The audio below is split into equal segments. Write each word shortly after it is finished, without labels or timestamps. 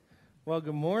Well,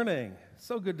 good morning.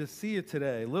 So good to see you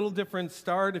today. A little different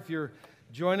start. If you're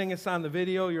joining us on the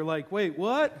video, you're like, wait,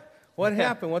 what? What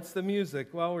happened? What's the music?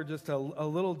 Well, we're just a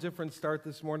little different start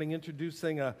this morning,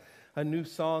 introducing a new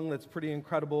song that's pretty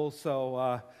incredible.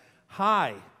 So,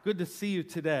 hi, good to see you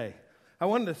today. I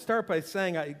wanted to start by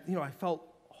saying, I felt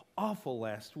awful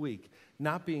last week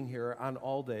not being here on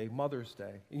all day, Mother's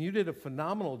Day. And you did a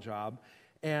phenomenal job.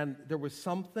 And there was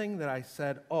something that I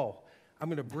said, I'm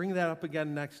going to bring that up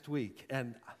again next week.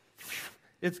 And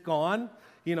it's gone.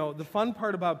 You know, the fun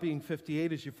part about being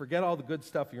 58 is you forget all the good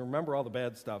stuff, you remember all the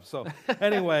bad stuff. So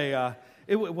anyway,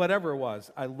 whatever it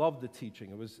was, I loved the teaching.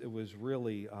 It was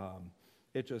really,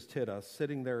 it just hit us.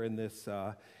 Sitting there in this,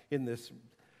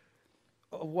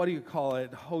 what do you call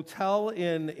it, hotel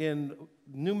in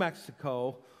New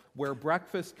Mexico where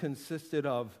breakfast consisted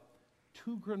of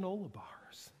 2 granola bars.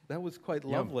 That was quite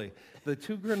lovely. The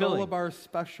 2 granola bars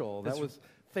special. That was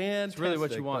fantastic. It's really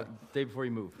what you want the day before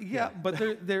you move. Yeah, but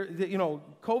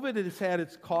COVID has had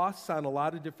its costs on a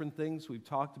lot of different things. We've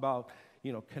talked about,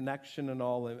 connection and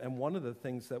all. And one of the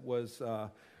things that was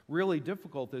really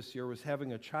difficult this year was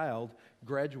having a child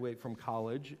graduate from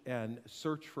college and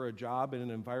search for a job in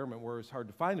an environment where it's hard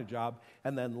to find a job,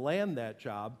 and then land that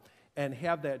job and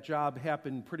have that job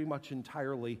happen pretty much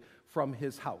entirely from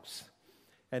his house,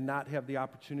 and not have the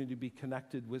opportunity to be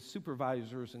connected with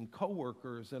supervisors and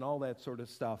coworkers and all that sort of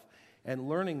stuff. And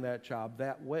learning that job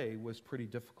that way was pretty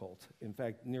difficult. In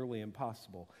fact, nearly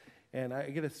impossible. And I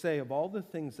got to say, of all the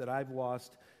things that I've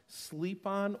lost sleep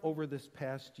on over this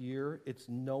past year, it's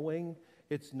knowing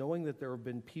that there have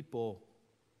been people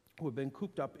who have been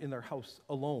cooped up in their house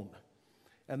alone,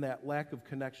 and that lack of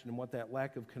connection and what that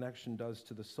lack of connection does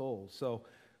to the soul.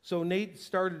 So Nate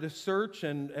started a search,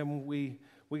 and we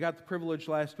got the privilege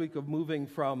last week of moving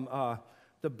from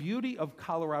the beauty of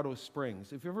Colorado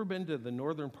Springs. If you've ever been to the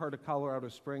northern part of Colorado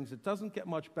Springs, it doesn't get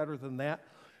much better than that,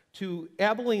 to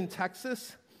Abilene,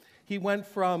 Texas. He went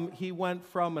from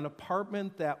an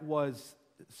apartment that was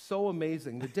so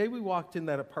amazing. The day we walked in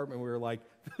that apartment, we were like,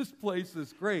 this place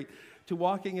is great, to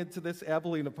walking into this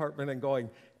Abilene apartment and going,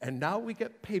 and now we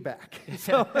get payback.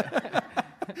 So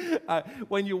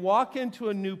when you walk into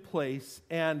a new place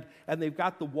and they've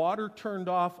got the water turned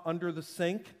off under the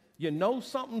sink, you know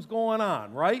something's going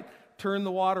on, right? Turn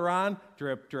the water on,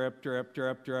 drip, drip, drip,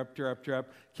 drip, drip, drip,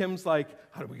 drip. Kim's like,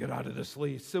 how do we get out of this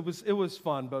lease? It was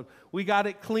fun, but we got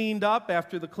it cleaned up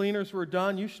after the cleaners were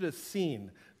done. You should have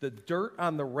seen the dirt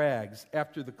on the rags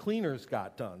after the cleaners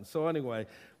got done. So anyway,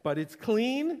 but it's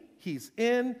clean, he's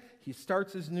in, he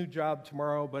starts his new job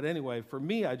tomorrow. But anyway, for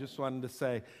me, I just wanted to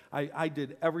say I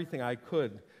did everything I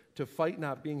could to fight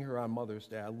not being here on Mother's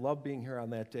Day. I love being here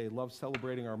on that day, love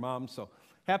celebrating our moms. So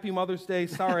happy Mother's Day.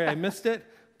 Sorry I missed it,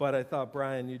 but I thought,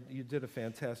 Brian, you did a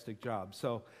fantastic job.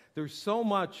 So there's so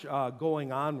much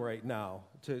going on right now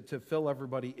to fill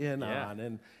everybody in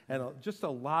on, and just a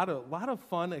lot of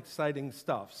fun, exciting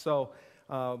stuff. So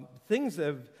things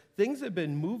have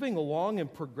been moving along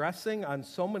and progressing on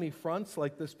so many fronts,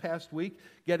 like this past week,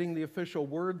 getting the official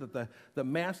word that the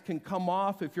mask can come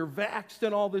off if you're vaxxed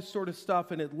and all this sort of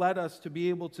stuff, and it led us to be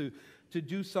able to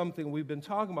do something we've been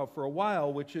talking about for a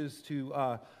while, which is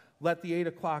to let the 8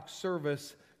 o'clock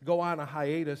service go on a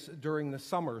hiatus during the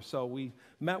summer. So we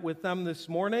met with them this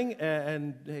morning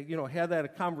and had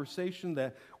that conversation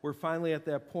that we're finally at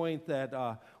that point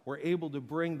that we're able to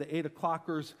bring the 8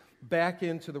 o'clockers back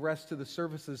into the rest of the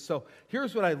services. So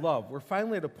here's what I love. We're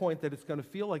finally at a point that it's going to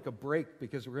feel like a break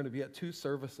because we're going to be at 2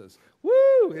 services.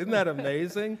 Woo! Isn't that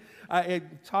amazing? I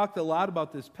talked a lot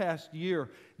about this past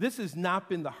year. This has not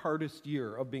been the hardest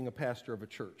year of being a pastor of a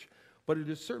church, but it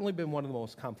has certainly been one of the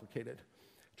most complicated.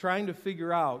 Trying to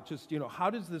figure out just, how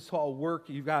does this all work?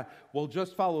 You've got,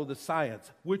 just follow the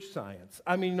science. Which science?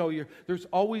 I mean, there's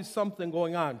always something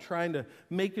going on, trying to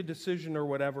make a decision or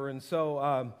whatever. And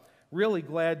so really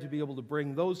glad to be able to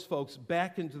bring those folks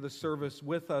back into the service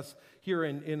with us here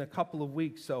in a couple of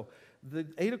weeks. So the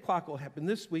 8 o'clock will happen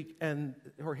this week,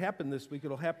 it'll happen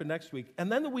next week,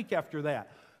 and then the week after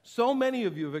that. So many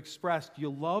of you have expressed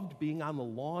you loved being on the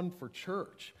lawn for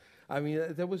church. I mean,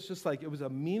 that was just like, it was a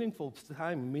meaningful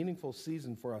time, meaningful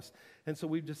season for us. And so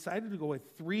we've decided to go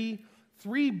with three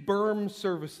berm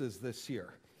services this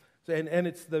year. And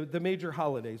it's the major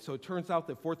holidays. So it turns out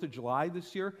that 4th of July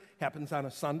this year happens on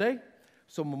a Sunday.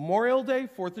 So Memorial Day,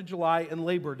 4th of July, and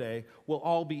Labor Day will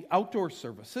all be outdoor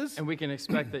services. And we can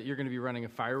expect that you're going to be running a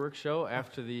fireworks show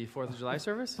after the 4th of July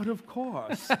service? But of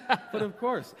course.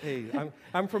 Hey,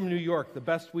 I'm from New York. The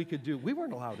best we could do, we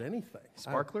weren't allowed anything.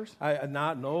 Sparklers?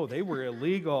 No, they were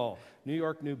illegal. New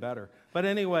York knew better. But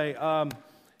anyway,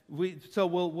 So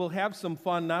we'll have some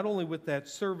fun not only with that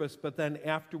service, but then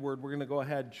afterward we're going to go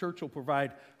ahead. Church will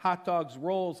provide hot dogs,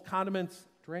 rolls, condiments,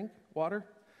 drink, water,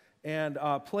 and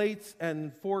plates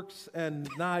and forks and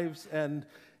knives and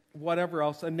whatever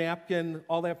else, a napkin,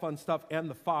 all that fun stuff, and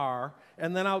the far.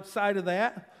 And then outside of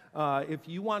that, if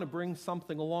you want to bring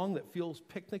something along that feels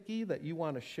picnicky that you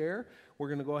want to share, we're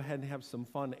going to go ahead and have some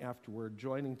fun afterward,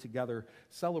 joining together,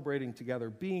 celebrating together,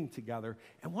 being together.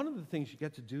 And one of the things you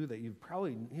get to do that you've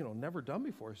probably never done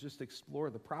before is just explore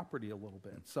the property a little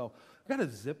bit. So I've got a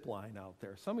zip line out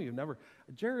there. Some of you have never.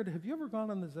 Jared, have you ever gone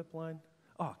on the zip line?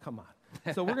 Oh, come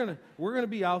on. So we're gonna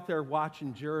be out there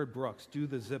watching Jared Brooks do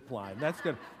the zip line.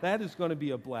 That is gonna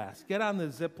be a blast. Get on the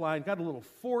zip line. Got a little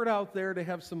fort out there to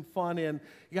have some fun in.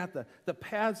 You got the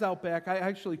paths out back. I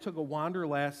actually took a wander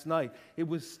last night. It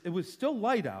was still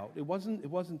light out. It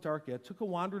wasn't dark yet. Took a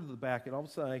wander to the back, and all of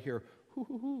a sudden I hear hoo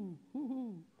hoo hoo hoo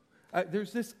hoo.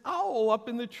 There's this owl up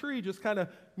in the tree, just kind of,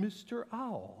 Mr.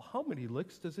 Owl, how many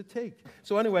licks does it take?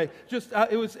 So anyway, just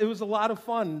it was a lot of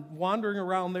fun wandering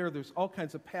around there. There's all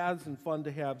kinds of paths and fun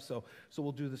to have. So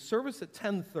we'll do the service at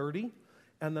 10:30,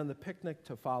 and then the picnic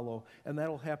to follow, and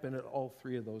that'll happen at all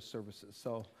three of those services.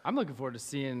 So I'm looking forward to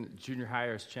seeing junior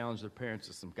hires challenge their parents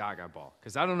to some Gaga ball,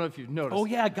 because I don't know if you've noticed. Oh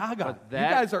yeah, Gaga! You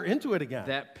guys are into it again.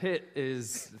 That pit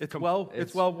is well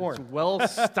worn. It's well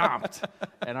stomped,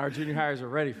 and our junior hires are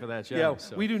ready for that challenge. Yeah,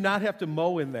 so. we do not have to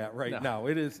mow in that right now.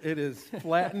 It is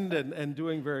flattened and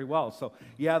doing very well. So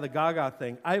yeah, the Gaga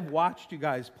thing. I've watched you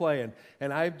guys play,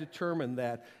 and I've determined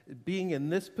that being in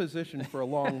this position for a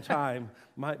long time,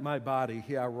 my body,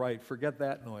 yeah, right, forget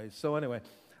that noise. So anyway,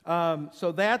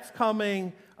 so that's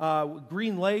coming.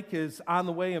 Green Lake is on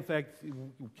the way. In fact,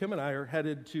 Kim and I are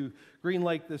headed to Green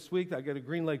Lake this week. I got a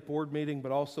Green Lake board meeting,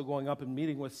 but also going up and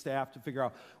meeting with staff to figure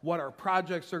out what our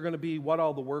projects are going to be, what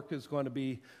all the work is going to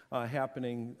be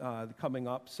happening coming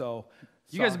up. So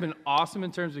you guys have been awesome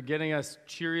in terms of getting us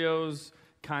Cheerios,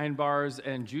 Kind bars,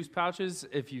 and juice pouches.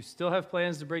 If you still have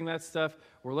plans to bring that stuff,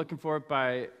 we're looking for it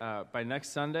by next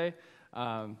Sunday.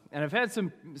 And I've had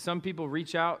some people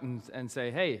reach out and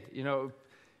say, hey,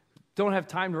 don't have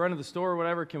time to run to the store or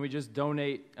whatever. Can we just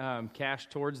donate cash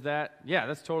towards that? Yeah,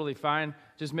 that's totally fine.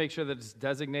 Just make sure that it's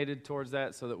designated towards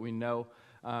that so that we know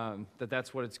that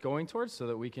that's what it's going towards, so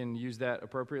that we can use that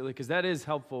appropriately, because that is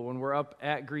helpful when we're up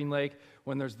at Green Lake,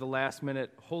 when there's the last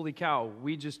minute, holy cow,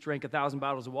 we just drank 1,000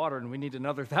 bottles of water and we need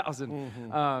another 1,000.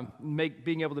 Mm-hmm.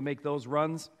 Being able to make those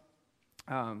runs,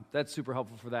 that's super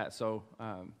helpful for that. So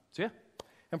yeah.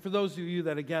 And for those of you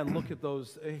that, again, look at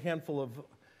those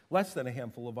less than a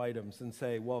handful of items and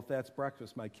say, well, if that's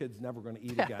breakfast, my kid's never going to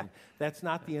eat again. That's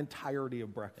not the entirety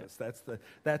of breakfast. That's the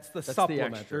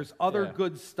supplement. The There's other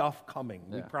good stuff coming,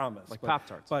 we promise. Like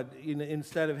Pop-Tarts. But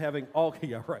instead of having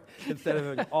instead of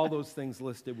having all those things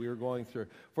listed, we were going through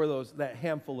for that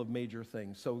handful of major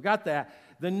things. So we got that.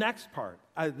 The next part,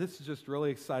 this is just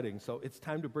really exciting. So it's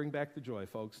time to bring back the joy,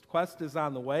 folks. Quest is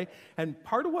on the way. And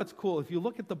part of what's cool, if you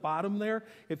look at the bottom there,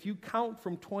 if you count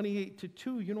from 28 to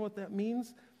 2, you know what that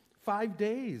means? 5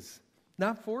 days.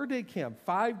 Not 4-day camp,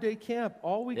 5-day camp,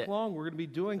 all week long. We're going to be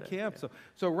doing camp.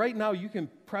 So right now you can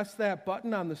press that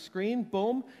button on the screen,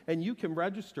 boom, and you can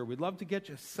register. We'd love to get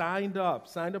you signed up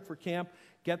for camp.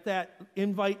 Get that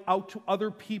invite out to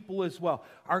other people as well.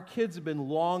 Our kids have been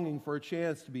longing for a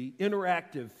chance to be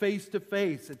interactive,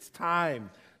 face-to-face. It's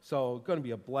time. So it's going to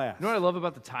be a blast. You know what I love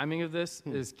about the timing of this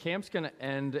is camp's going to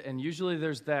end, and usually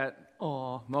there's that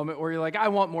moment where you're like, I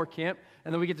want more camp,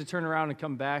 and then we get to turn around and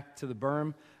come back to the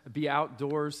berm, be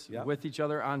outdoors with each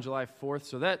other on July 4th.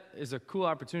 So that is a cool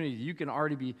opportunity. You can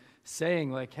already be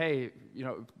saying, like, hey,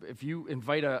 if you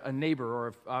invite a neighbor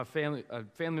or a family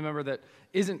member that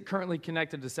isn't currently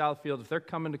connected to Southfield, if they're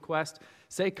coming to Quest,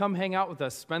 say, come hang out with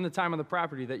us, spend the time on the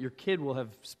property that your kid will have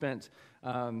spent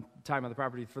time on the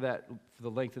property for the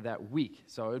length of that week.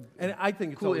 And I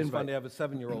think it's always fun to have a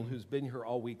 7-year-old who's been here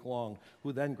all week long,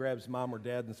 who then grabs mom or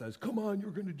dad and says, come on,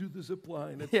 you're going to do the zip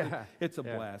line. It's a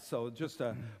blast. So just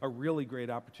a really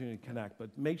great opportunity to connect.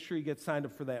 But make sure you get signed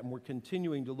up for that. And we're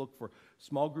continuing to look for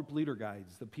small group leader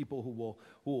guides, the people who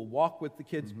will walk with the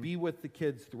kids, be with the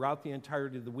kids throughout the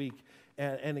entirety of the week.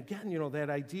 And again, that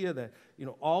idea that,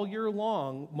 all year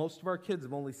long, most of our kids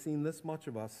have only seen this much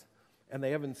of us, and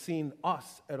they haven't seen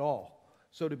us at all.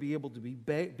 So to be able to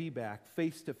be back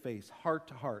face to face, heart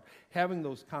to heart, having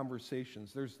those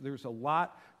conversations, there's a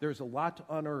lot to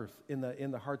unearth in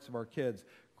the hearts of our kids.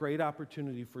 great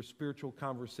opportunity for spiritual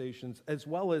conversations as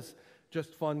well as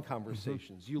just fun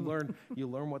conversations. You learn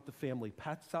what the family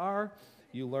pets are.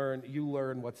 You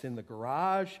learn what's in the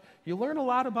garage. You learn a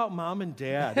lot about mom and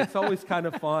dad. It's always kind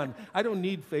of fun. I don't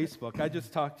need Facebook. I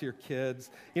just talk to your kids.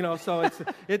 So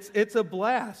it's a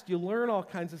blast. You learn all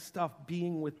kinds of stuff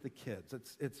being with the kids.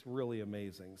 It's really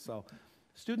amazing. So,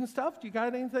 student stuff, do you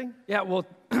got anything? Yeah, well,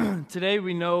 today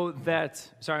we know that,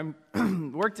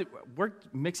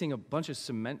 worked mixing a bunch of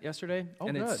cement yesterday,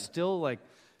 and good. it's still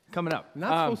coming up.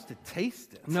 Not supposed to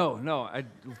taste it. No,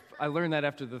 I learned that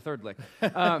after the third lick.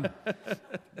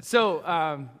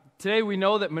 Today we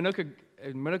know that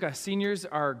Manuka seniors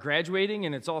are graduating,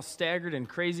 and it's all staggered and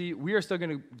crazy. We are still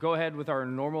going to go ahead with our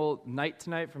normal night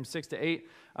tonight from 6 to 8,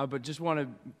 but just want to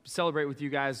celebrate with you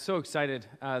guys. So excited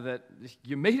that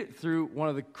you made it through one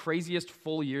of the craziest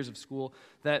full years of school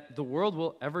that the world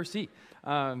will ever see.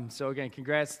 So again,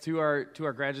 congrats to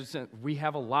our graduates. We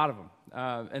have a lot of them,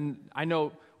 and I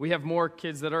know we have more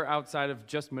kids that are outside of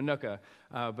just Manuka,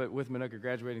 but with Manuka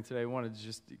graduating today, I wanted to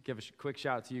just give a quick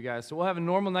shout out to you guys. So we'll have a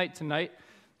normal night tonight.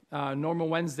 Normal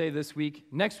Wednesday this week.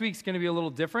 Next week's going to be a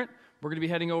little different. We're going to be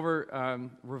heading over,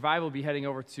 Revival will be heading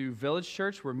over to Village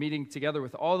Church. We're meeting together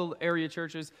with all the area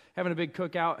churches, having a big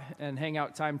cookout and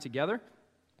hangout time together.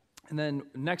 And then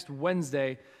next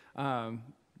Wednesday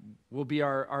will be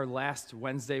our last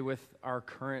Wednesday with our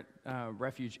current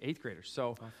Refuge 8th graders.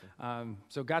 So, awesome.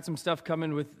 So got some stuff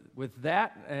coming with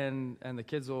that, and the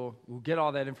kids will get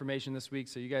all that information this week,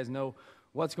 so you guys know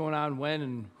what's going on when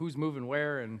and who's moving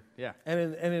where, and yeah.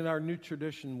 And in our new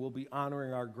tradition, we'll be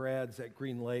honoring our grads at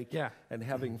Green Lake and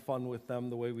having fun with them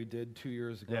the way we did 2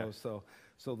 years ago. Yeah.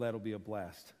 So that'll be a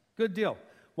blast. Good deal.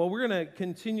 Well, we're going to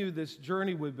continue this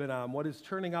journey we've been on, what is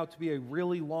turning out to be a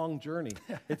really long journey.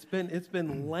 It's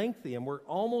been lengthy, and we're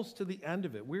almost to the end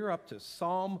of it. We're up to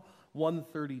Psalm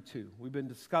 132. We've been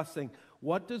discussing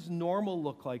what does normal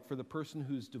look like for the person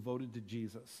who's devoted to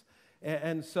Jesus.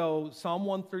 And so Psalm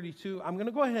 132, I'm going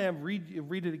to go ahead and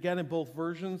read it again in both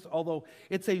versions, although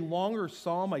it's a longer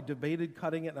psalm. I debated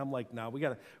cutting it, and I'm like, no, we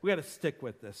got to stick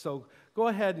with this. So go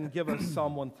ahead and give us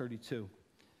Psalm 132.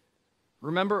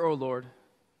 Remember, O Lord,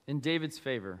 in David's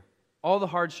favor, all the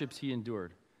hardships he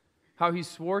endured, how he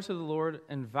swore to the Lord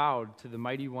and vowed to the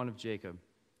Mighty One of Jacob,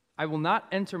 I will not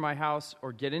enter my house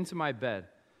or get into my bed.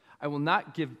 I will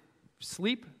not give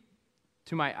sleep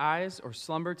to my eyes or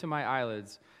slumber to my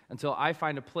eyelids until I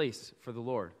find a place for the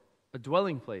Lord, a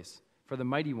dwelling place for the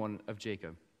Mighty One of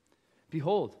Jacob.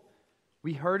 Behold,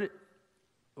 we heard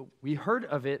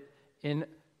of it in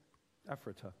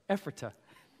Ephratah.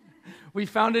 We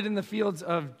found it in the fields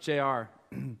of Jaar.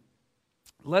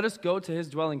 Let us go to his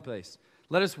dwelling place.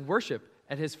 Let us worship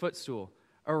at his footstool.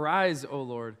 Arise, O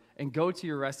Lord, and go to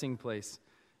your resting place,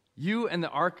 you and the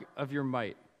ark of your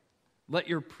might. Let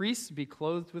your priests be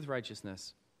clothed with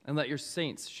righteousness, and let your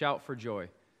saints shout for joy.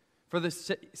 For the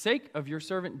sake of your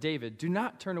servant David, do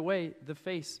not turn away the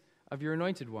face of your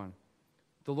anointed one.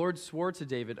 The Lord swore to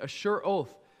David a sure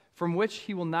oath from which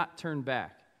he will not turn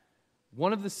back.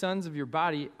 One of the sons of your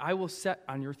body I will set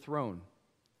on your throne.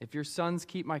 If your sons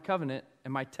keep my covenant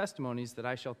and my testimonies that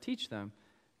I shall teach them,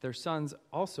 their sons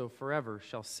also forever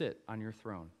shall sit on your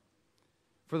throne.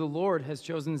 For the Lord has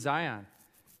chosen Zion.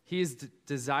 He has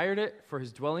desired it for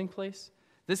his dwelling place.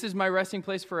 This is my resting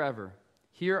place forever.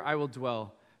 Here I will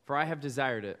dwell, for I have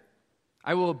desired it.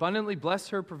 I will abundantly bless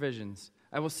her provisions.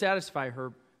 I will satisfy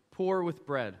her poor with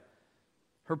bread.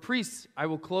 Her priests I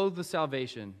will clothe with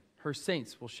salvation. Her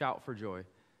saints will shout for joy.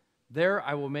 There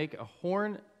I will make a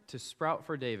horn to sprout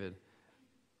for David.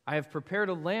 I have prepared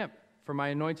a lamp for my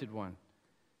anointed one.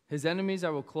 His enemies I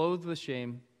will clothe with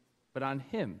shame, but on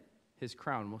him his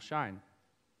crown will shine.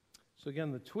 So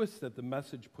again, the twist that the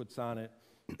Message puts on it,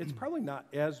 it's probably not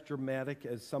as dramatic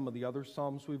as some of the other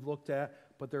psalms we've looked at,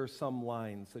 but there are some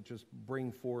lines that just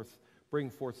bring forth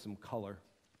some color.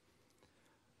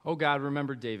 Oh God,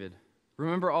 remember David.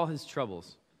 Remember all his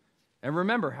troubles. And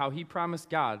remember how he promised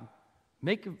God,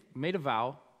 made a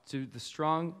vow to the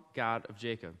strong God of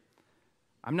Jacob.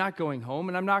 I'm not going home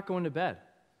and I'm not going to bed.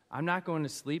 I'm not going to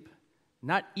sleep,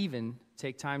 not even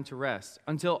take time to rest,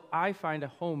 until I find a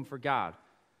home for God,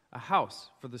 a house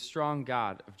for the strong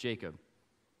God of Jacob.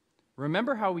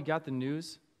 Remember how we got the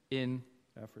news in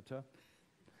Ephratah?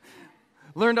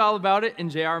 Learned all about it in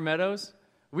J.R. Meadows?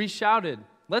 We shouted,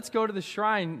 let's go to the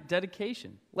shrine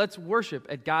dedication. Let's worship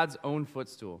at God's own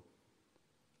footstool.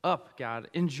 Up, God,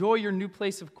 enjoy your new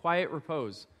place of quiet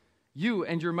repose. You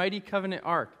and your mighty covenant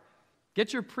ark.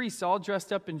 Get your priests all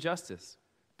dressed up in justice.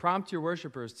 Prompt your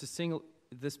worshipers to sing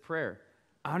this prayer.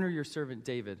 Honor your servant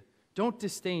David. Don't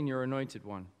disdain your anointed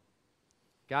one.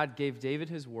 God gave David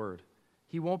his word.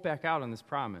 He won't back out on this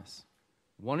promise.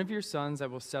 One of your sons I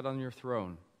will set on your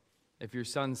throne. If your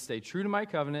sons stay true to my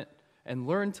covenant and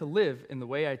learn to live in the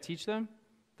way I teach them,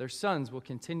 their sons will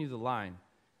continue the line.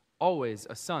 Always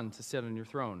a son to sit on your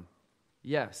throne.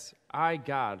 Yes, I,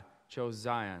 God, chose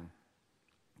Zion,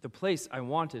 the place I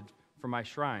wanted for my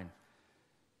shrine.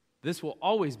 This will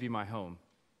always be my home.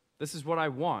 This is what I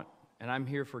want, and I'm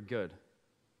here for good.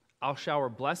 I'll shower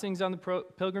blessings on the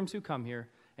pilgrims who come here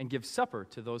and give supper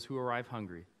to those who arrive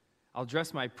hungry. I'll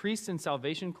dress my priests in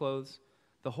salvation clothes.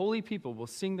 The holy people will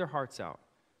sing their hearts out.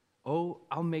 Oh,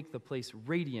 I'll make the place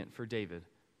radiant for David.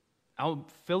 I'll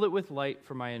fill it with light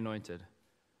for my anointed.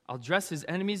 I'll dress his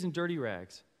enemies in dirty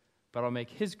rags, but I'll make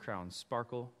his crown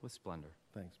sparkle with splendor.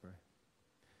 Thanks, Bray.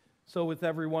 So with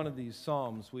every one of these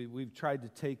psalms, we've tried to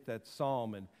take that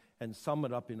psalm and sum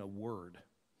it up in a word.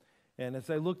 And as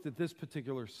I looked at this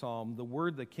particular psalm, the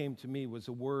word that came to me was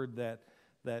a word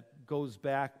that goes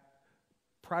back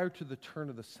prior to the turn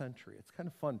of the century. It's kind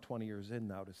of fun 20 years in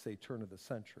now to say turn of the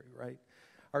century, right?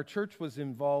 Our church was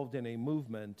involved in a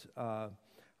movement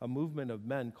of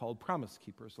men called Promise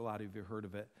Keepers. A lot of you have heard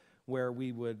of it, where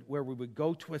we would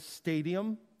go to a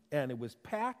stadium and it was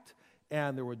packed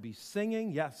and there would be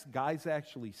singing. Yes, guys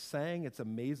actually sang. It's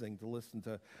amazing to listen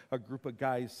to a group of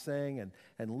guys sing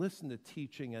and listen to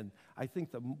teaching. And I think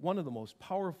one of the most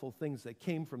powerful things that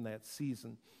came from that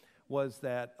season was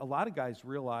that a lot of guys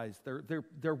realized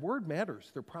their word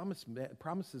matters. Their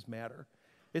promises matter.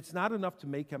 It's not enough to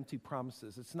make empty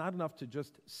promises. It's not enough to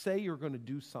just say you're going to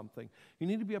do something. You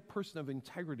need to be a person of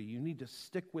integrity. You need to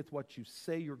stick with what you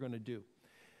say you're going to do.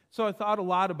 So I thought a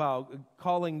lot about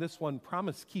calling this one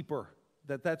Promise Keeper,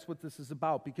 that's what this is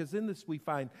about. Because in this we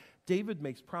find David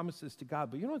makes promises to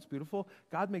God. But you know what's beautiful?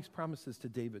 God makes promises to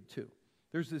David too.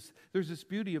 There's this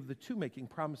beauty of the two making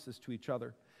promises to each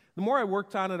other. The more I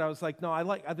worked on it, I was like,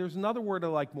 no, there's another word I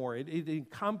like more. It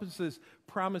encompasses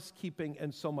promise-keeping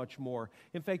and so much more.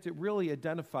 In fact, it really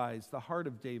identifies the heart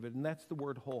of David, and that's the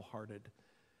word wholehearted.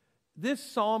 This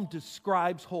psalm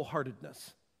describes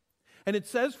wholeheartedness. And it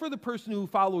says for the person who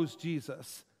follows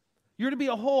Jesus, you're to be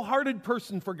a wholehearted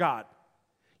person for God.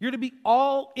 You're to be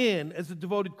all in as a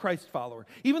devoted Christ follower.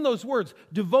 Even those words,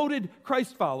 devoted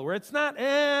Christ follower, it's not,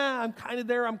 I'm kind of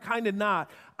there, I'm kind of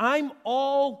not. I'm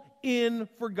all in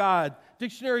for God.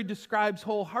 Dictionary describes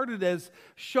wholehearted as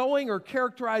showing or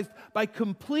characterized by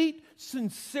complete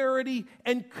sincerity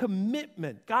and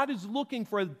commitment. God is looking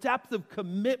for a depth of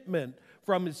commitment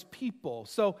from his people.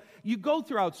 So you go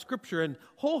throughout Scripture, and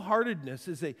wholeheartedness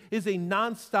is a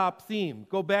nonstop theme.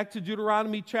 Go back to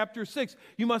Deuteronomy chapter 6.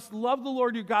 You must love the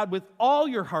Lord your God with all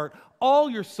your heart, all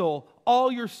your soul,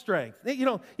 all your strength.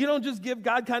 You don't just give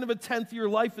God kind of a tenth of your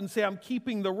life and say, I'm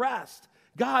keeping the rest.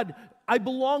 God, I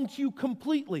belong to you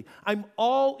completely. I'm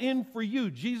all in for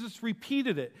you. Jesus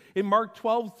repeated it in Mark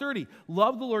 12:30.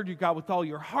 Love the Lord your God with all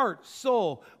your heart,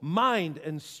 soul, mind,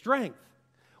 and strength.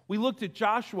 We looked at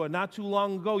Joshua not too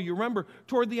long ago. You remember,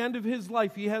 toward the end of his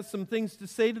life, he has some things to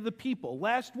say to the people.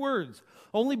 Last words,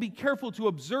 only be careful to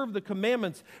observe the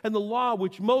commandments and the law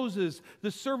which Moses,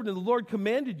 the servant of the Lord,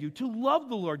 commanded you, to love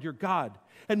the Lord your God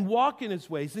and walk in his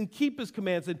ways and keep his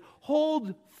commands and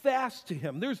hold fast to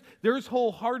him. There's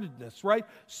wholeheartedness, right?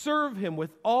 Serve him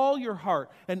with all your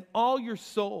heart and all your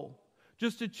soul.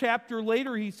 Just a chapter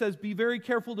later, he says, be very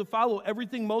careful to follow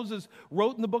everything Moses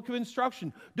wrote in the book of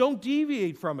instruction. Don't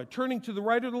deviate from it, turning to the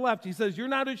right or the left. He says, you're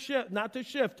not to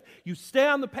shift. You stay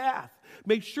on the path.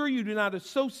 Make sure you do not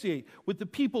associate with the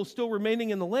people still remaining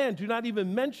in the land. Do not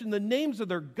even mention the names of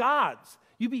their gods.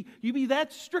 You be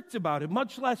that strict about it,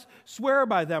 much less swear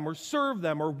by them or serve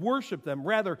them or worship them.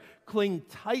 Rather, cling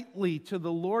tightly to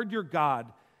the Lord your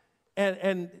God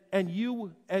and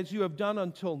you as you have done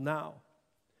until now.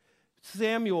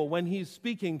 Samuel, when he's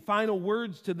speaking final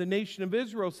words to the nation of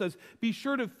Israel, says, be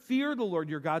sure to fear the Lord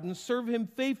your God and serve him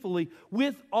faithfully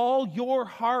with all your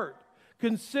heart.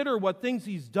 Consider what things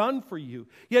he's done for you.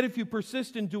 Yet if you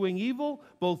persist in doing evil,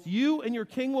 both you and your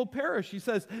king will perish. He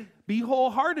says, be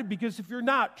wholehearted, because if you're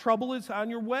not, trouble is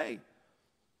on your way.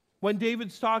 When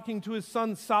David's talking to his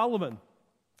son Solomon,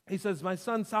 he says, my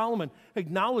son Solomon,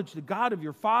 acknowledge the God of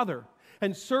your father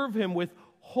and serve him with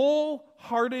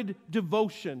wholehearted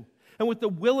devotion and with a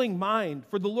willing mind.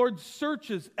 For the Lord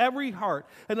searches every heart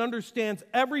and understands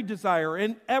every desire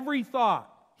and every thought.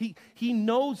 He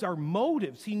knows our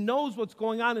motives. He knows what's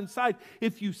going on inside.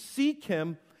 If you seek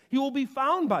him, he will be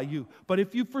found by you. But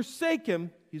if you forsake him,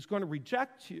 he's going to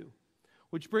reject you.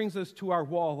 Which brings us to our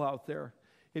wall out there.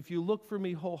 If you look for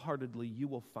me wholeheartedly, you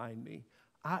will find me.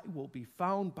 I will be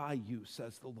found by you,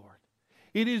 says the Lord.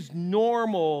 It is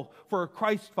normal for a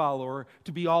Christ follower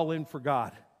to be all in for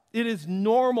God. It is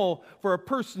normal for a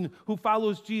person who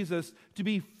follows Jesus to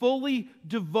be fully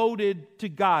devoted to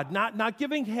God, not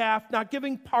giving half, not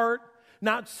giving part,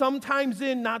 not sometimes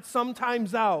in, not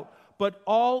sometimes out, but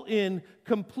all in,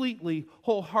 completely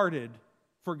wholehearted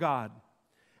for God.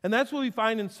 And that's what we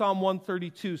find in Psalm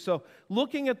 132. So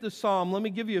looking at the psalm, let me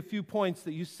give you a few points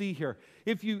that you see here.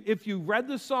 If you read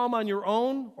the psalm on your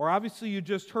own, or obviously you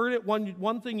just heard it,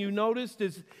 one thing you noticed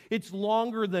is it's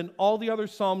longer than all the other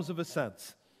psalms of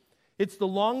ascents. It's the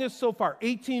longest so far,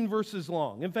 18 verses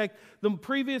long. In fact,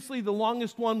 previously the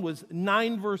longest one was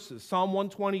 9 verses, Psalm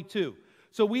 122.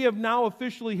 So we have now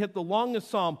officially hit the longest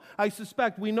psalm. I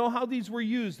suspect we know how these were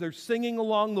used. They're singing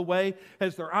along the way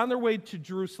as they're on their way to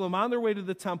Jerusalem, on their way to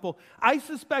the temple. I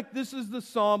suspect this is the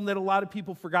psalm that a lot of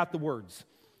people forgot the words.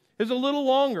 It's a little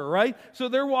longer, right? So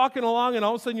they're walking along and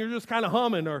all of a sudden you're just kind of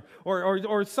humming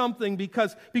or something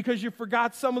because you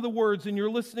forgot some of the words and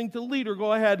you're listening to the leader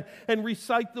go ahead and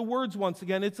recite the words once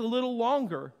again. It's a little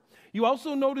longer. You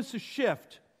also notice a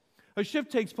shift. A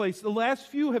shift takes place. The last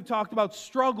few have talked about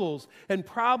struggles and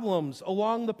problems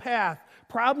along the path,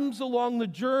 problems along the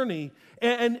journey.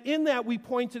 And in that, we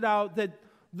pointed out that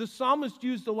the psalmist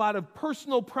used a lot of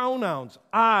personal pronouns.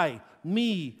 I,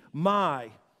 me, my.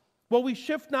 Well, we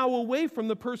shift now away from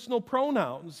the personal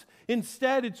pronouns.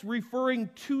 Instead, it's referring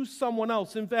to someone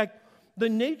else. In fact, the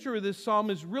nature of this psalm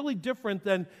is really different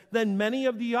than many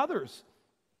of the others.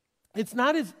 It's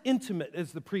not as intimate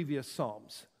as the previous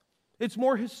psalms. It's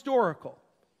more historical.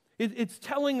 It's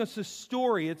telling us a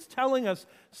story. It's telling us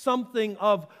something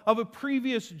of a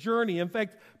previous journey. In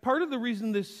fact, part of the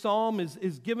reason this psalm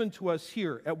is given to us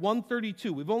here at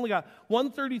 132, we've only got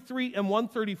 133 and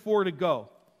 134 to go.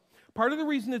 Part of the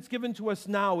reason it's given to us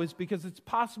now is because it's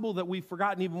possible that we've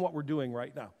forgotten even what we're doing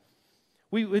right now.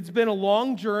 It's been a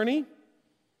long journey.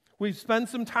 We've spent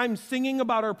some time singing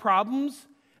about our problems.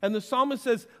 And the psalmist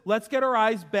says, let's get our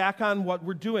eyes back on what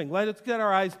we're doing. Let's get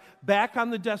our eyes back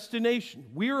on the destination.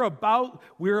 We're about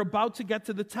to get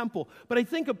to the temple. But I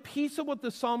think a piece of what the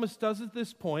psalmist does at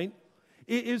this point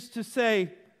is to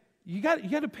say, you got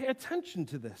to pay attention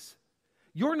to this.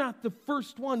 You're not the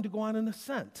first one to go on an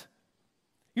ascent.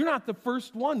 You're not the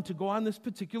first one to go on this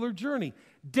particular journey.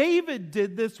 David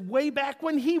did this way back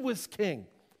when he was king.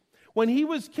 When he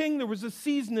was king, there was a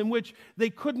season in which they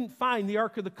couldn't find the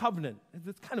Ark of the Covenant.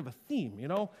 It's kind of a theme, you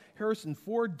know. Harrison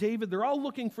Ford, David, they're all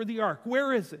looking for the Ark.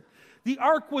 Where is it? The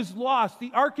Ark was lost.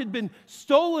 The Ark had been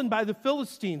stolen by the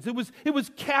Philistines. It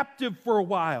was captive for a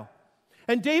while.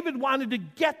 And David wanted to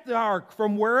get the Ark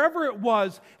from wherever it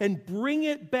was and bring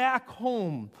it back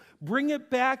home. Bring it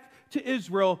back to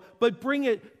Israel, but bring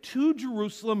it to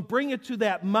Jerusalem, bring it to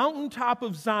that mountaintop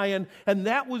of Zion, and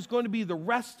that was going to be the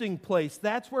resting place.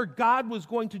 That's where God was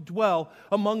going to dwell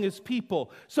among his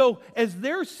people. So as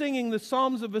they're singing the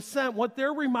Psalms of Ascent, what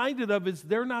they're reminded of is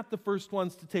they're not the first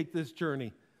ones to take this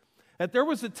journey. That there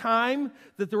was a time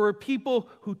that there were people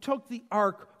who took the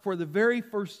ark for the very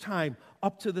first time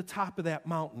up to the top of that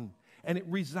mountain, and it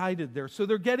resided there. So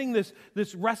they're getting this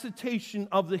recitation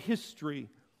of the history.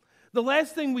 The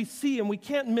last thing we see, and we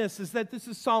can't miss, is that this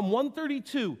is Psalm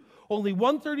 132, only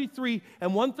 133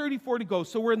 and 134 to go.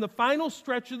 So we're in the final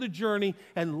stretch of the journey,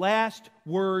 and last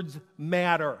words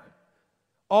matter.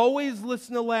 Always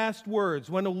listen to last words.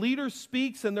 When a leader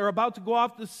speaks and they're about to go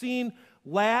off the scene,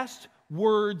 last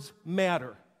words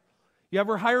matter. You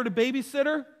ever hired a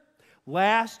babysitter?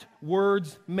 Last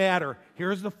words matter.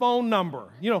 Here's the phone number.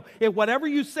 You know, whatever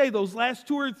you say, those last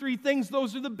 2 or 3 things,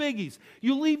 those are the biggies.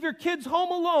 You leave your kids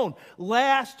home alone.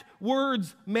 Last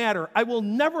words matter. I will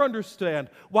never understand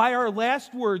why our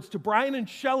last words to Brian and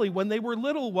Shelley when they were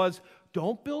little was,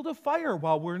 don't build a fire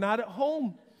while we're not at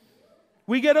home.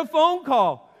 We get a phone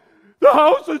call. The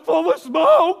house is full of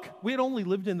smoke. We had only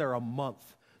lived in there a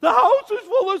month. The house is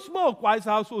full of smoke. Why is the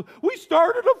house full? We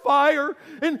started a fire,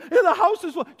 and the house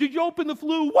is full. Did you open the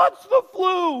flue? What's the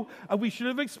flue? We should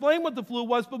have explained what the flue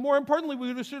was, but more importantly,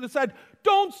 we should have said,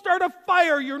 don't start a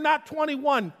fire. You're not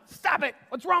 21. Stop it.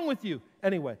 What's wrong with you?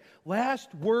 Anyway,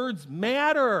 last words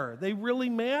matter. They really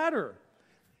matter.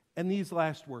 And these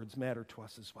last words matter to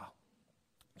us as well.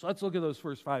 So let's look at those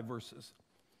first 5 verses.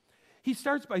 He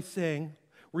starts by saying,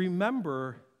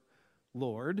 remember,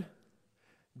 Lord,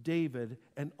 David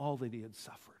and all that he had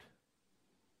suffered.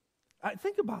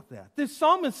 Think about that. This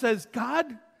psalmist says, God,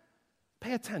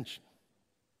 pay attention.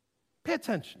 Pay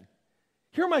attention.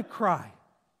 Hear my cry.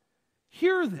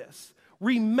 Hear this.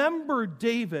 Remember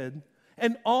David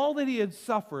and all that he had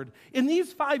suffered. In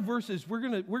these 5 verses, we're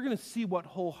going to see what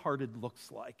wholehearted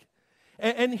looks like.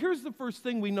 And here's the first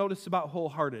thing we notice about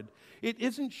wholehearted. It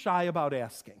isn't shy about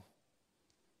asking.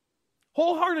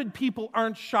 Wholehearted people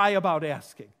aren't shy about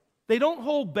asking. They don't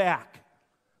hold back.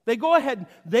 They go ahead,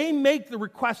 they make the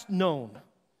request known.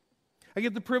 I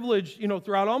get the privilege,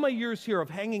 throughout all my years here of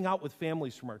hanging out with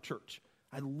families from our church.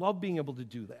 I love being able to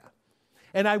do that.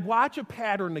 And I watch a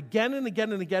pattern again and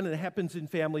again and again, and it happens in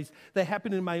families that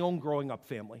happen in my own growing up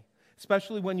family,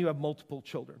 especially when you have multiple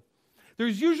children.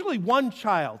 There's usually one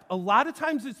child, a lot of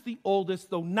times it's the oldest,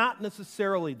 though not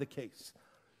necessarily the case,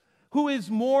 who is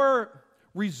more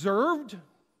reserved,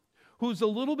 who's a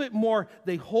little bit more,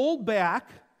 they hold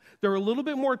back, they're a little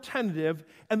bit more tentative,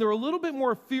 and they're a little bit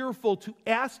more fearful to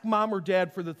ask mom or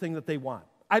dad for the thing that they want.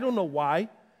 I don't know why.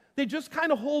 They just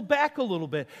kind of hold back a little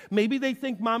bit. Maybe they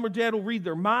think mom or dad will read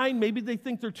their mind. Maybe they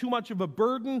think they're too much of a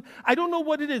burden. I don't know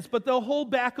what it is, but they'll hold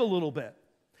back a little bit.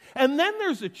 And then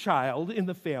there's a child in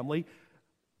the family,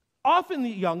 often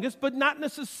the youngest, but not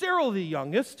necessarily the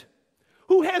youngest,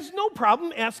 who has no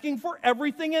problem asking for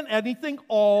everything and anything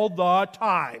all the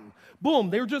time.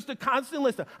 Boom, they're just a constant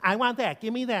list of, I want that,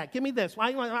 give me this,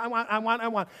 I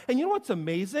want. And you know what's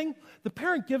amazing? The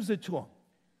parent gives it to them.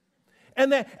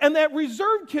 And that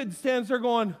reserved kid stands there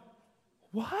going,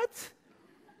 what?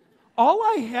 All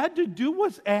I had to do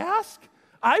was ask?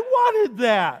 I wanted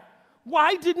that.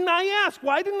 Why didn't I ask?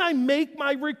 Why didn't I make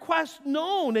my request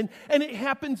known? And it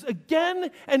happens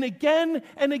again and again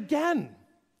and again.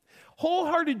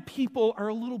 Wholehearted people are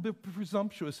a little bit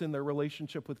presumptuous in their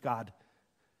relationship with God.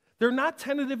 They're not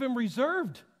tentative and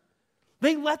reserved.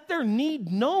 They let their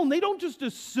need known. They don't just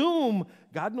assume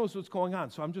God knows what's going on,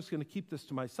 so I'm just going to keep this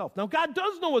to myself. Now, God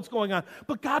does know what's going on,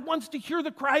 but God wants to hear the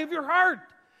cry of your heart.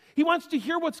 He wants to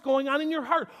hear what's going on in your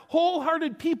heart.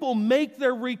 Wholehearted people make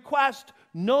their request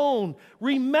known.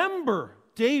 Remember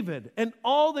David and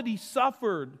all that he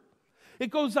suffered.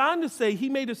 It goes on to say he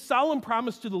made a solemn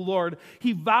promise to the Lord.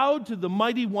 He vowed to the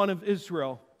mighty one of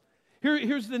Israel.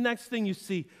 Here's the next thing you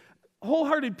see.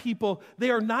 Wholehearted people, they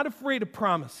are not afraid of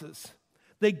promises.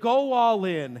 They go all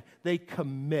in. They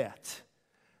commit.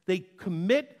 They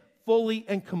commit fully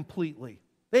and completely.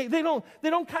 They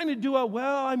don't kind of do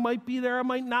I might be there, I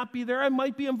might not be there, I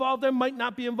might be involved, I might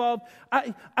not be involved,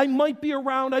 I might be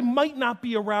around, I might not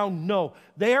be around. No,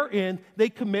 they are in, they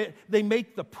commit, they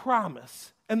make the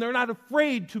promise, and they're not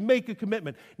afraid to make a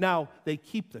commitment. Now, they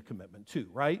keep the commitment too,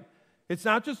 right? It's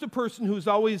not just a person who's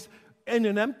always in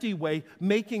an empty way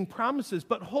making promises,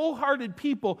 but wholehearted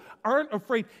people aren't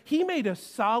afraid. He made a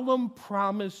solemn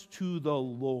promise to the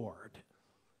Lord.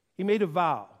 He made a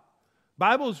vow.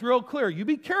 Bible is real clear. You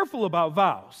be careful about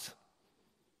vows.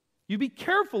 You be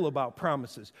careful about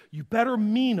promises. You better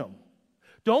mean them.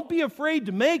 Don't be afraid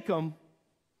to make them,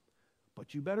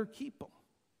 but you better keep them.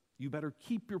 You better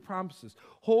keep your promises.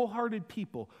 Wholehearted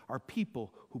people are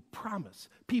people who promise,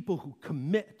 people who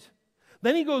commit.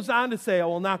 Then he goes on to say, I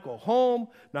will not go home,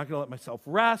 I'm not going to let myself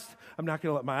rest, I'm not going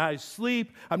to let my eyes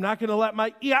sleep, I'm not going to let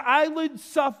my eyelids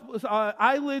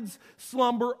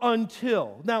slumber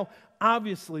until. Now,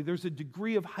 obviously, there's a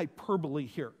degree of hyperbole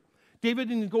here. David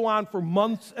didn't go on for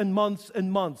months and months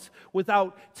and months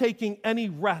without taking any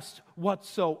rest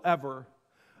whatsoever.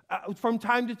 From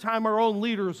time to time, our own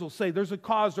leaders will say, there's a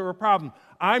cause or a problem.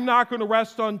 I'm not going to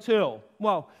rest until.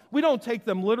 Well, we don't take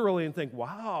them literally and think,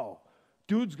 wow,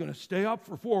 dude's going to stay up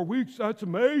for 4 weeks. That's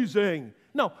amazing.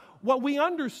 No, what we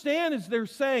understand is they're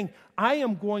saying, I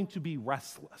am going to be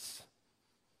restless.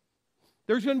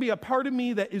 There's going to be a part of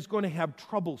me that is going to have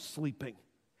trouble sleeping,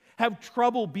 have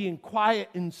trouble being quiet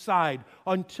inside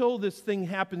until this thing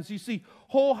happens. You see,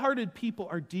 wholehearted people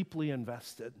are deeply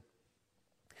invested.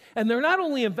 And they're not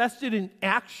only invested in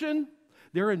action,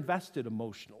 they're invested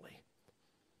emotionally.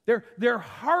 Their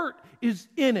heart is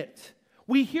in it.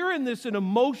 We hear in this an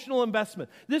emotional investment.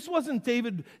 This wasn't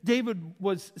David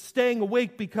was staying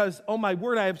awake because, oh my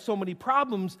word, I have so many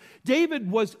problems.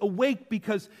 David was awake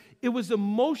because it was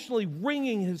emotionally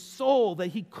wringing his soul that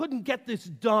he couldn't get this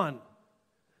done.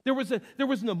 There was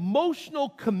an emotional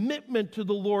commitment to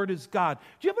the Lord as God.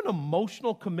 Do you have an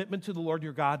emotional commitment to the Lord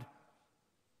your God?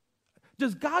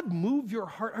 Does God move your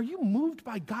heart? Are you moved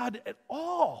by God at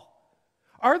all?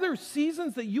 Are there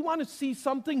seasons that you want to see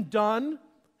something done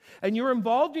and you're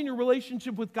involved in your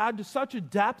relationship with God to such a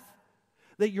depth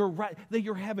that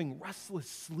you're having restless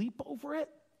sleep over it?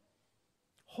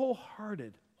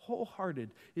 Wholehearted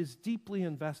is deeply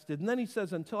invested. And then he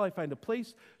says, until I find a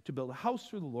place to build a house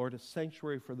for the Lord, a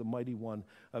sanctuary for the mighty one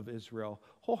of Israel.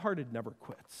 Wholehearted never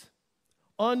quits.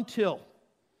 Until.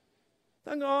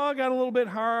 I got a little bit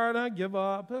hard, I give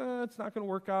up, it's not going to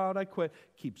work out, I quit.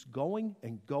 Keeps going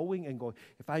and going and going.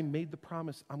 If I made the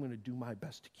promise, I'm going to do my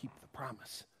best to keep the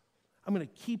promise. I'm going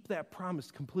to keep that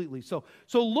promise completely. So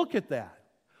look at that.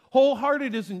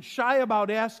 Wholehearted isn't shy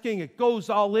about asking. It goes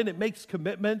all in. It makes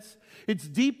commitments. It's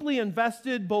deeply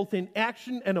invested both in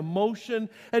action and emotion,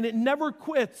 and it never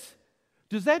quits.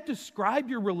 Does that describe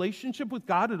your relationship with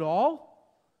God at all?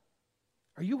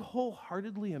 Are you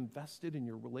wholeheartedly invested in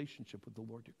your relationship with the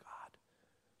Lord your God?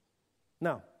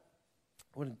 Now,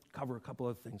 I want to cover a couple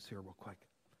of things here real quick.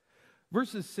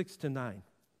 Verses 6 to 9.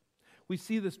 We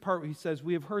see this part where he says,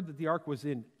 we have heard that the ark was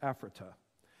in Ephrata.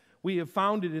 We have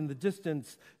found it in the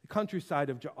distant countryside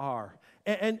of Jaar.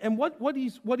 And what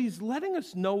he's letting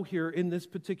us know here in this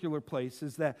particular place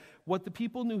is that what the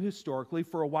people knew historically,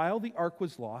 for a while the ark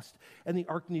was lost, and the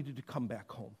ark needed to come back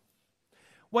home.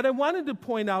 What I wanted to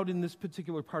point out in this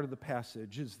particular part of the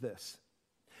passage is this.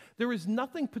 There is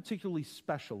nothing particularly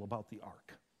special about the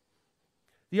ark.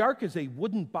 The ark is a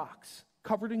wooden box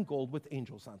covered in gold with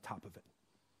angels on top of it.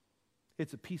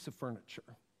 It's a piece of furniture.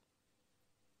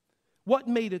 What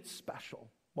made it special?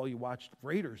 Well, you watched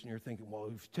Raiders and you're thinking, well,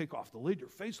 if you take off the lid, your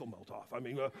face will melt off. I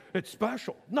mean, it's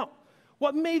special. No.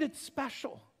 What made it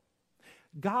special?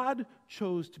 God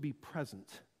chose to be present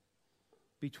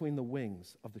between the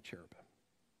wings of the cherubim.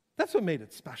 That's what made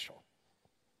it special.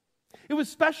 It was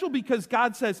special because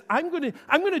God says, I'm going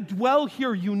to dwell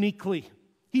here uniquely.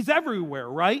 He's everywhere,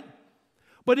 right?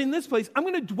 But in this place, I'm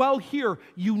going to dwell here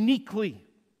uniquely.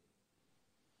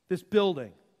 This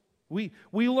building. We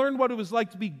learned what it was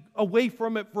like to be away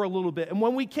from it for a little bit. And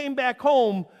when we came back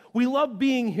home, we loved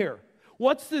being here.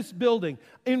 What's this building?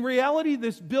 In reality,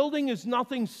 this building is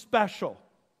nothing special.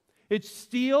 It's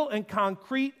steel and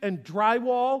concrete and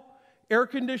drywall, air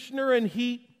conditioner and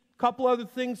heat, a couple other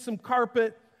things, some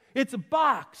carpet. It's a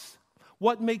box.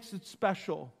 What makes it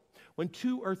special? When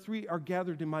 2 or 3 are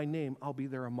gathered in my name, I'll be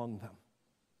there among them.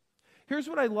 Here's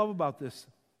what I love about this.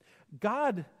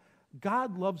 God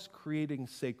loves creating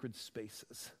sacred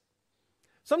spaces.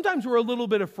 Sometimes we're a little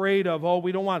bit afraid of,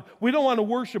 we don't want to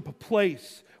worship a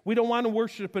place. We don't want to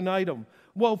worship an item.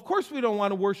 Well, of course we don't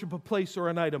want to worship a place or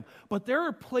an item, but there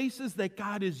are places that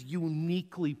God is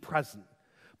uniquely present.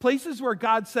 Places where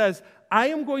God says, I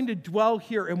am going to dwell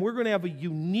here, and we're going to have a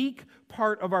unique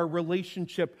part of our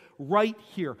relationship right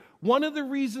here. One of the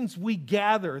reasons we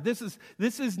gather, this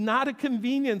is not a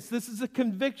convenience, this is a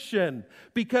conviction,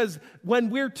 because when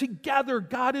we're together,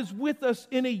 God is with us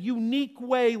in a unique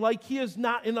way like He is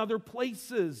not in other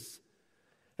places.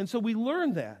 And so we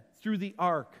learn that through the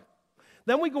ark.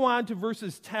 Then we go on to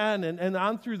verses 10 and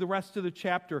on through the rest of the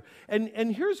chapter,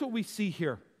 and here's what we see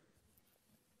here.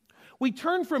 We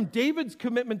turn from David's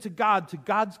commitment to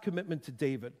God's commitment to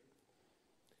David.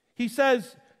 He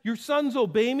says, your sons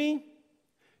obey me,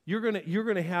 you're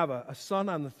going to have a son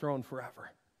on the throne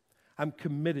forever. I'm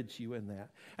committed to you in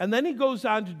that. And then he goes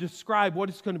on to describe what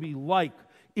it's going to be like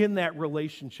in that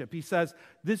relationship. He says,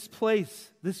 this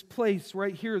place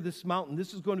right here, this mountain,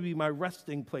 this is going to be my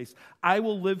resting place. I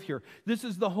will live here. This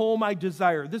is the home I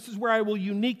desire. This is where I will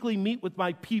uniquely meet with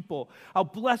my people. I'll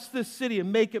bless this city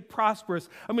and make it prosperous.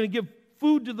 I'm going to give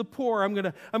food to the poor. I'm going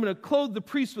to clothe the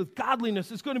priests with godliness.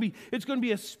 It's going to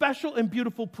be a special and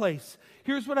beautiful place.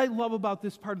 Here's what I love about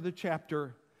this part of the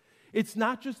chapter. It's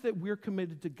not just that we're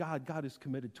committed to God, God is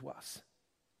committed to us.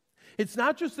 It's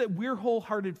not just that we're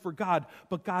wholehearted for God,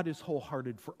 but God is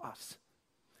wholehearted for us.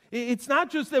 It's not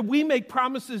just that we make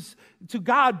promises to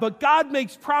God, but God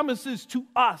makes promises to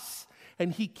us.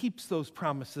 And He keeps those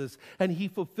promises, and He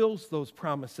fulfills those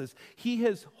promises. He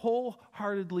has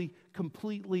wholeheartedly,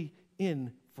 completely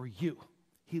in for you.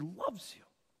 He loves you.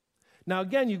 Now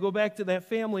again, you go back to that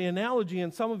family analogy,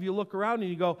 and some of you look around and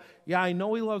you go, yeah, I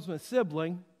know He loves my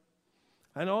sibling.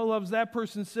 I know He loves that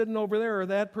person sitting over there or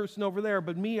that person over there,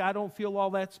 but me, I don't feel all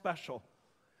that special.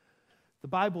 The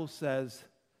Bible says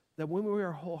that when we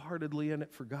are wholeheartedly in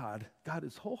it for God, God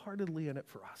is wholeheartedly in it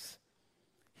for us.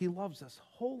 He loves us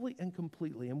wholly and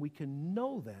completely, and we can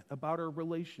know that about our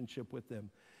relationship with Him.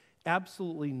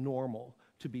 Absolutely normal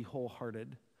to be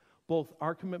wholehearted, both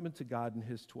our commitment to God and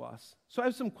His to us. So I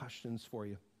have some questions for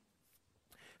you.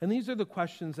 And these are the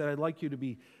questions that I'd like you to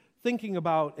be thinking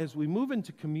about as we move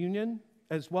into communion,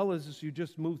 as well as you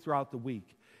just move throughout the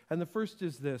week. And the first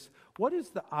is this: what is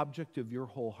the object of your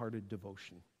wholehearted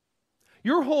devotion?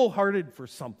 You're wholehearted for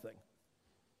something.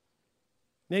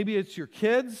 Maybe it's your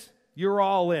kids, you're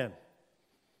all in.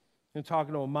 I'm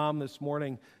talking to a mom this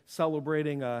morning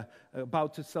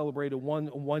about to celebrate a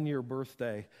one-year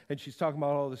birthday. And she's talking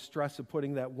about all the stress of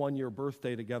putting that one-year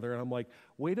birthday together. And I'm like,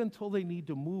 wait until they need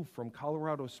to move from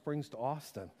Colorado Springs to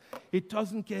Austin. It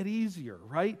doesn't get easier,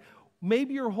 right?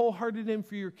 Maybe you're wholehearted in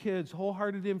for your kids,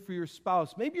 wholehearted in for your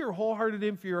spouse. Maybe you're wholehearted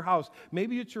in for your house.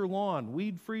 Maybe it's your lawn,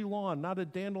 weed-free lawn, not a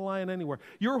dandelion anywhere.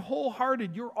 You're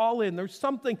wholehearted. You're all in. There's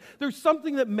something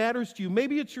that matters to you.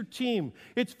 Maybe it's your team.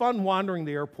 It's fun wandering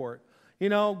the airport. You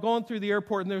know, going through the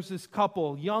airport, and there's this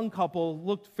couple, young couple,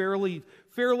 looked fairly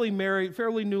married,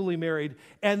 fairly newly married,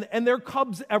 and they're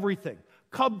Cubs everything.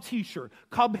 Cub t-shirt,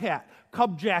 Cub hat,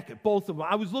 Cub jacket, both of them.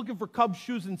 I was looking for Cub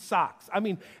shoes and socks. I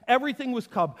mean, everything was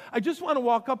Cub. I just want to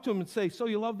walk up to them and say, so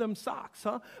you love them socks,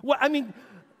 huh? Well, I mean,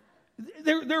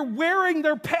 they're wearing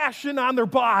their passion on their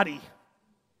body.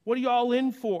 What are you all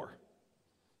in for?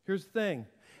 Here's the thing.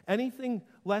 Anything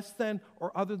less than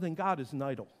or other than God is an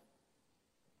idol.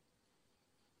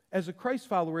 As a Christ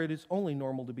follower, it is only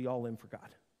normal to be all in for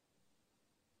God.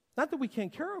 Not that we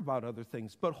can't care about other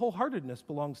things, but wholeheartedness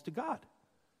belongs to God.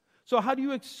 So how do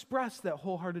you express that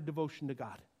wholehearted devotion to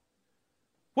God?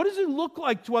 What does it look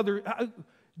like to other?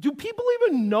 Do people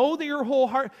even know that you're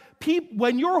wholehearted?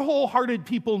 When you're wholehearted,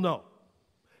 people know.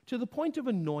 To the point of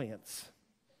annoyance.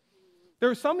 There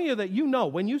are some of you that you know,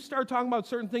 when you start talking about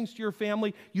certain things to your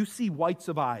family, you see whites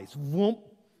of eyes. Whoop.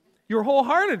 You're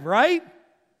wholehearted, right?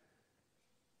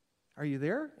 Are you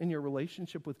there in your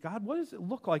relationship with God? What does it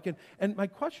look like? And my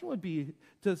question would be,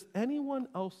 does anyone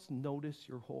else notice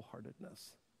your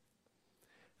wholeheartedness?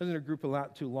 I was in a group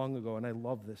not too long ago, and I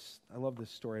love this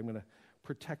story. I'm going to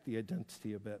protect the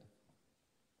identity a bit.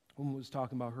 A woman was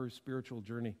talking about her spiritual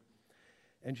journey.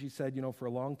 And she said, you know, for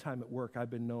a long time at work,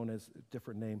 I've been known as a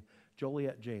different name,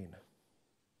 Joliet Jane.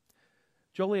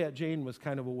 Joliet Jane was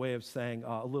kind of a way of saying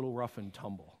a little rough and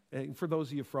tumble. And for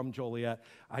those of you from Joliet,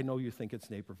 I know you think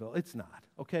it's Naperville. It's not,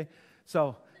 okay?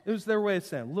 So it was their way of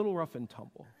saying, little rough and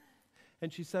tumble.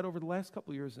 And she said, over the last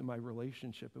couple of years in my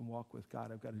relationship and walk with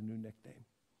God, I've got a new nickname,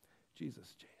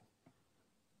 Jesus Jane.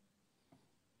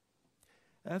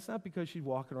 And that's not because she's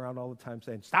walking around all the time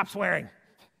saying, stop swearing.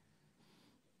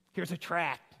 Here's a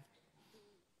tract.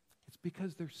 It's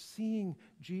because they're seeing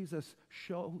Jesus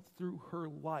show through her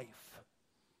life.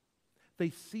 They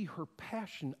see her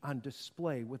passion on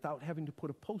display without having to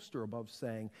put a poster above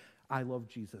saying, I love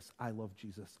Jesus, I love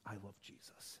Jesus, I love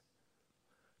Jesus.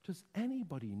 Does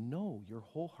anybody know you're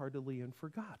wholeheartedly in for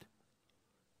God?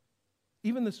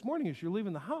 Even this morning as you're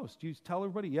leaving the house, do you tell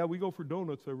everybody, yeah, we go for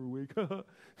donuts every week?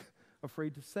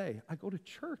 Afraid to say, I go to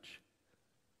church.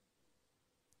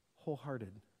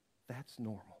 Wholehearted. That's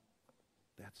normal.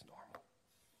 That's normal.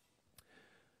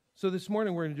 So this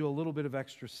morning we're going to do a little bit of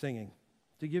extra singing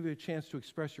to give you a chance to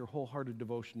express your wholehearted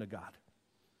devotion to God,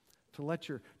 to let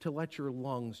your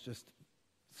lungs just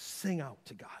sing out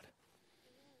to God.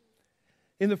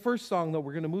 In the first song, though,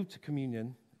 we're going to move to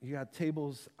communion. You got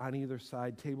tables on either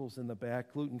side, tables in the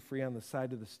back, gluten-free on the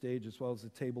side of the stage, as well as a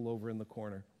table over in the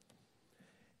corner.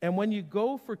 And when you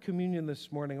go for communion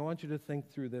this morning, I want you to think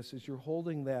through this as you're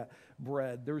holding that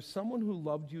bread. There's someone who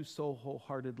loved you so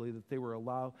wholeheartedly that they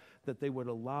would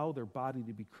allow their body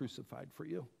to be crucified for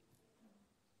you.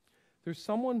 There's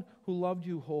someone who loved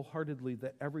you wholeheartedly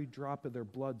that every drop of their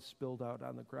blood spilled out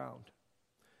on the ground.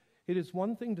 It is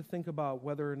one thing to think about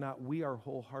whether or not we are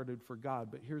wholehearted for God,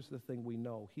 but here's the thing we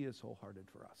know. He is wholehearted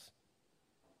for us.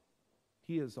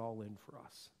 He is all in for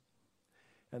us.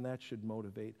 And that should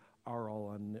motivate our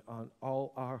all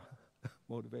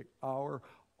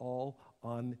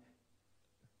on.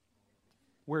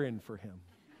 We're in for him.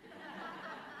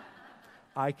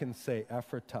 I can say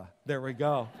Ephrata. There we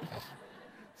go.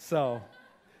 So,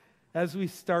 as we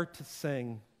start to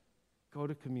sing, go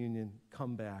to communion,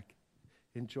 come back,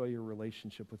 enjoy your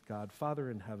relationship with God. Father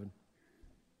in heaven,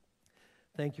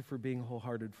 thank you for being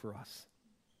wholehearted for us.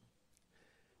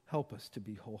 Help us to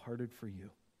be wholehearted for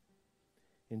you.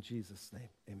 In Jesus' name,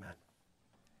 amen.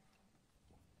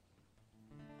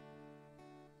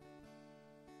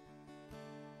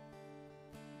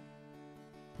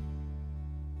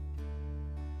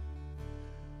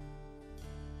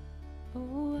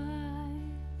 Oh,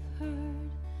 I've heard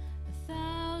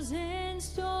 1,000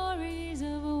 stories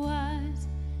of what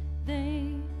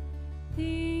they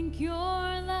think you're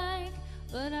like,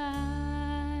 but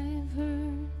I've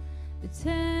heard the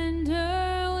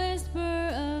tender whisper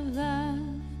of love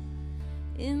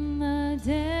in the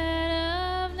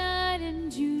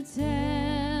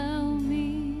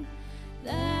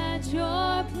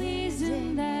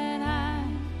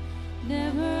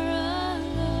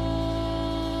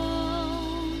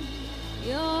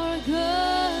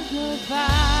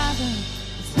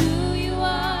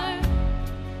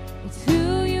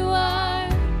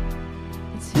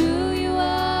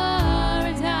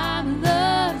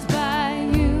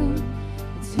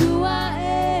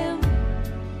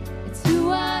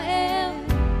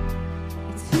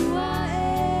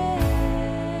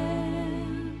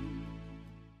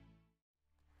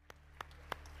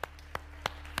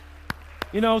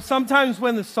You know, sometimes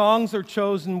when the songs are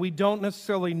chosen, we don't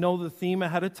necessarily know the theme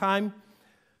ahead of time.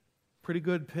 Pretty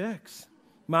good picks.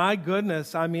 My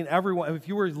goodness, I mean, everyone, if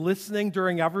you were listening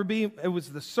during Everbee, it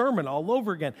was the sermon all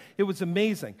over again. It was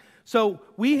amazing. So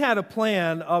we had a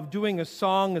plan of doing a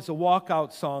song as a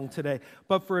walkout song today,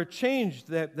 but for a change,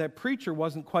 that preacher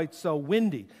wasn't quite so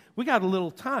windy. We got a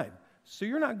little time, so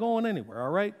you're not going anywhere,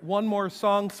 all right? One more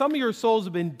song. Some of your souls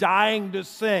have been dying to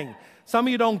sing. Some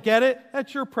of you don't get it.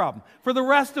 That's your problem. For the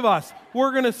rest of us,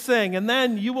 we're going to sing, and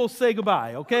then you will say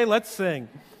goodbye, okay? Let's sing.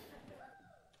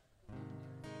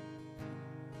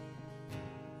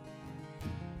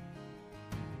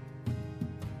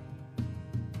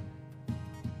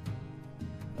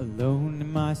 Alone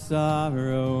in my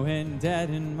sorrow and dead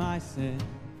in my sin,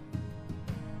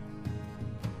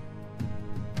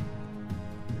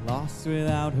 lost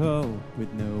without hope,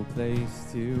 with no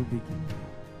place to begin.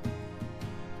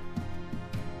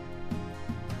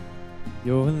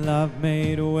 Your love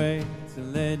made a way to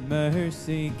let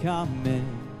mercy come in.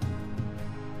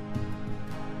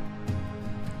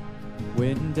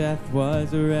 When death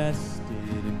was arrested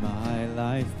and my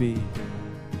life began,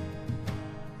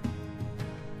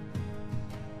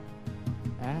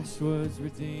 ash was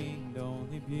redeemed,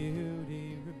 only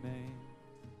beauty remained.